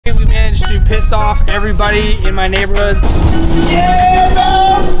to piss off everybody in my neighborhood.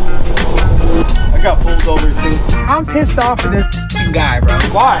 Yeah, I got pulled over too. I'm pissed off at this guy, bro.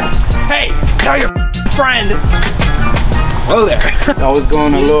 Why? Hey, tell your friend. Whoa there. I was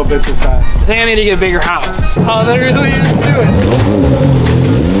going a little bit too fast. I think I need to get a bigger house. Oh, that really is to it.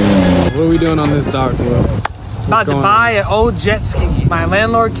 What are we doing on this dock, bro? About to buy an old jet ski. My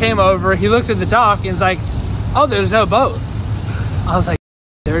landlord came over, he looked at the dock and was like, oh, there's no boat. I was like,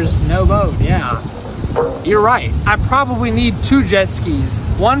 there's no boat, yeah. You're right. I probably need 2 jet skis.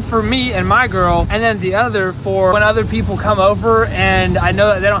 One for me and my girl, and then the other for when other people come over and I know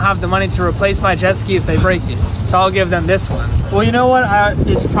that they don't have the money to replace my jet ski if they break it. So I'll give them this one. Well, you know what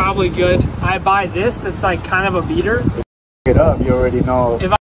is probably good? I buy this that's like kind of a beater. Get up, you already know.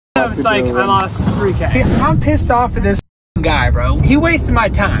 If I it's like I'm on a 3K. I'm pissed off at this guy, bro. He wasted my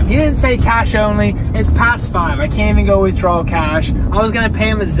time. He didn't say cash only. It's past 5. I can't even go withdraw cash. I was gonna pay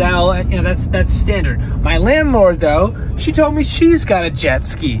him a Zelle. You know, that's standard. My landlord, though, she told me she's got a jet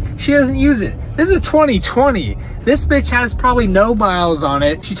ski. She doesn't use it. This is a 2020. This bitch has probably no miles on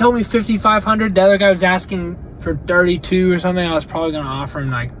it. She told me 5,500. The other guy was asking for 32 or something. I was probably gonna offer him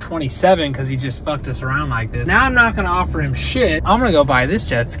like 27 because he just fucked us around like this. Now I'm not gonna offer him shit. I'm gonna go buy this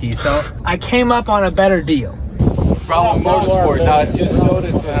jet ski. So I came up on a better deal. Bravo Motorsports, I just showed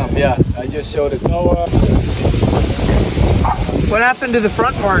it to him. Yeah, I just showed it to him. What happened to the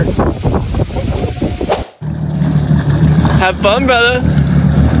front part? Have fun, brother.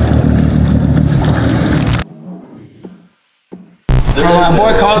 My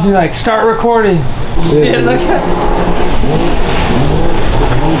boy calls me like, start recording. Yeah, look at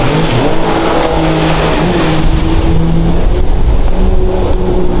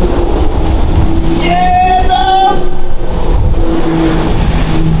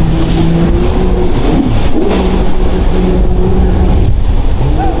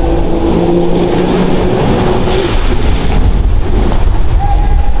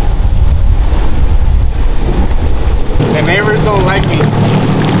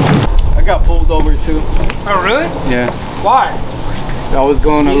over too. Oh, really? Yeah. Why? I was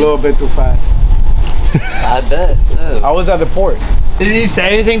going a little bit too fast. I bet so. I was at the port. Did he say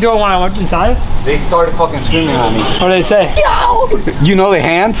anything to him when I went inside? They started fucking screaming at me. What did they say? Yo! You know the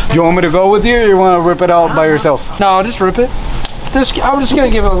hands? You want me to go with you or you want to rip it out by yourself? No, I'll just rip it. I'm just gonna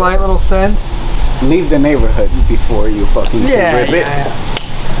give it a light little send. Leave the neighborhood before you fucking rip it. Yeah.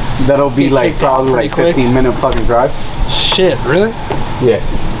 That'll be like probably like 15-minute fucking drive. Shit, really? Yeah.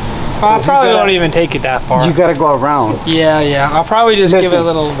 I probably won't even take it that far. You gotta go around. Yeah. I'll probably just give it a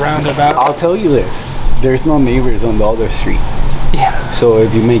little roundabout. I'll tell you this. There's no neighbors on the other street. Yeah. So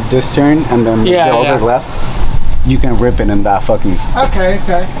if you make this turn and then the other left, you can rip it in that fucking... Okay.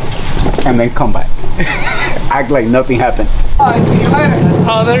 And then come back. Act like nothing happened. Oh, see you later. That's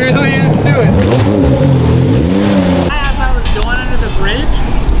all there really is to it. As I was going under the bridge,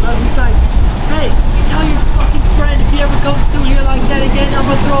 he's like, hey, tell your fucking friend if he ever comes through here like that again, I'm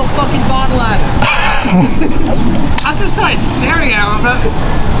gonna throw a fucking bottle at him. I just started staring at him.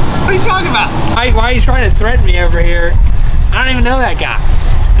 What are you talking about? Why are you trying to threaten me over here? I don't even know that guy.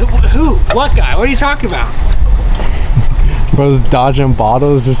 Who? What guy? What are you talking about? Bro's dodging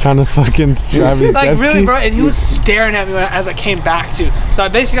bottles, just trying to fucking drive his like jet ski. Really, bro, and he was staring at me as I came back too. So I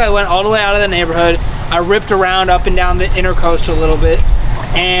basically went all the way out of the neighborhood. I ripped around up and down the intercoast a little bit,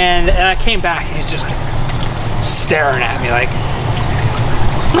 and I came back and he's just like staring at me like.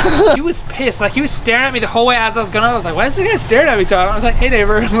 He was pissed. Like he was staring at me the whole way as I was going. I was like, why is this guy staring at me? So I was like, hey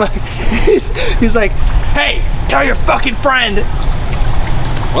neighbor. I'm like, he's like, hey, tell your fucking friend.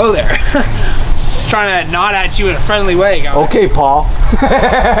 Whoa there. Just trying to nod at you in a friendly way, guy. Okay, Paul.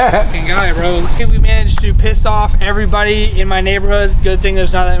 Fucking guy, bro. We managed to piss off everybody in my neighborhood. Good thing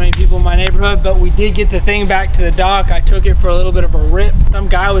there's not that many people in my neighborhood, but we did get the thing back to the dock. I took it for a little bit of a rip. Some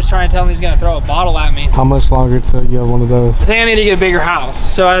guy was trying to tell me he's gonna throw a bottle at me. How much longer till you have one of those? I think I need to get a bigger house.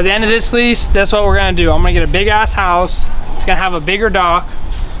 So at the end of this lease, that's what we're gonna do. I'm gonna get a big ass house. It's gonna have a bigger dock.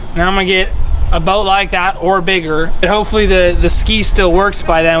 And I'm gonna get a boat like that or bigger. And hopefully the ski still works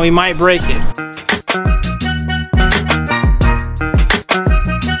by then. We might break it.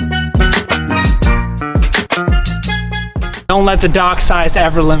 Don't let the dock size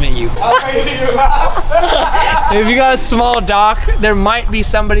ever limit you. If you got a small dock, there might be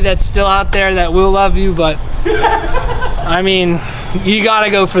somebody that's still out there that will love you, but I mean, you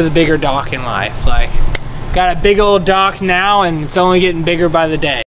gotta go for the bigger dock in life. Like, got a big old dock now and it's only getting bigger by the day.